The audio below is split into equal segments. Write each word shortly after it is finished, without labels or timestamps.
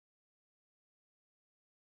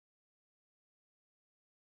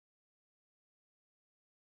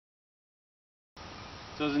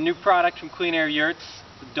So it's a new product from Clean Air Yurts,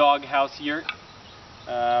 the dog house yurt.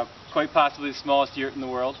 Quite possibly the smallest yurt in the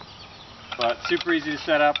world, but super easy to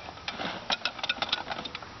set up.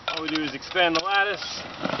 All we do is expand the lattice,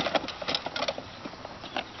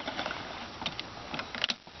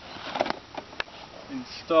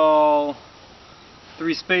 install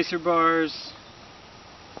 3 spacer bars,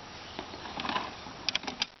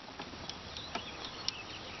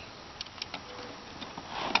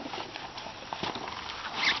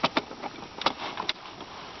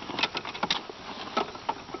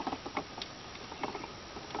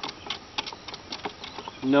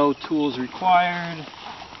 no tools required.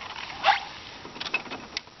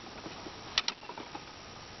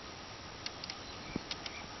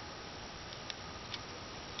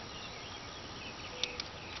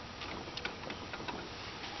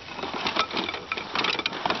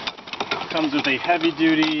 Comes with a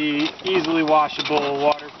heavy-duty, easily washable,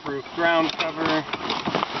 waterproof ground cover.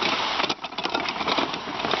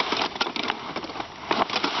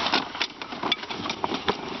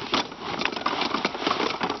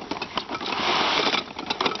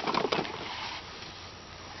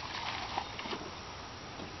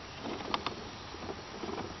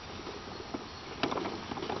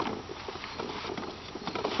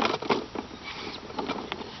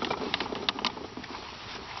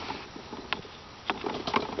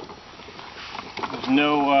 There's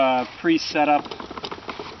no pre-setup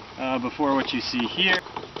before what you see here.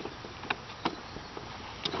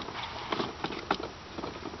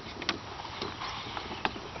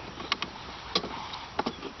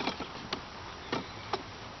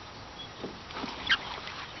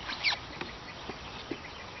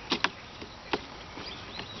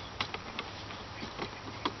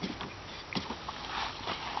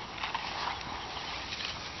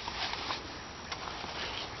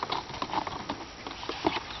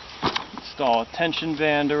 Install a tension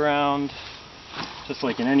band around, just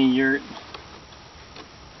like in any yurt.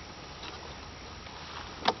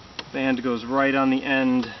 Band goes right on the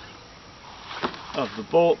end of the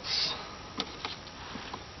bolts.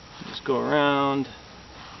 Just go around.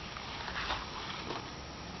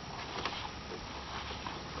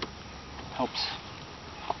 Helps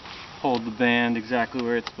hold the band exactly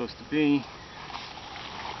where it's supposed to be.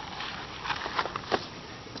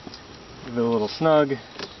 Give it a little snug.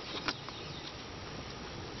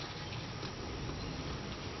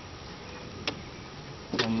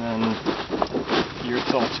 And then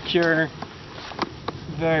Yurt's all secure,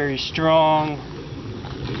 very strong.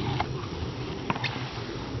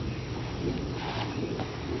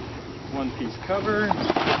 One-piece cover.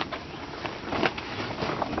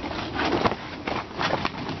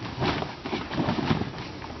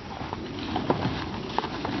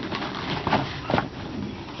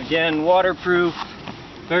 Again, waterproof,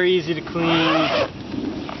 very easy to clean.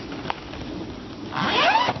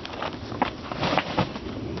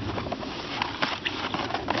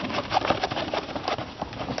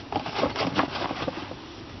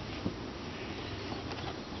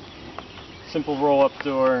 Simple roll-up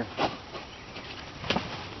door.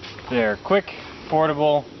 There, quick,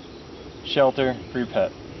 portable shelter for your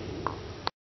pet.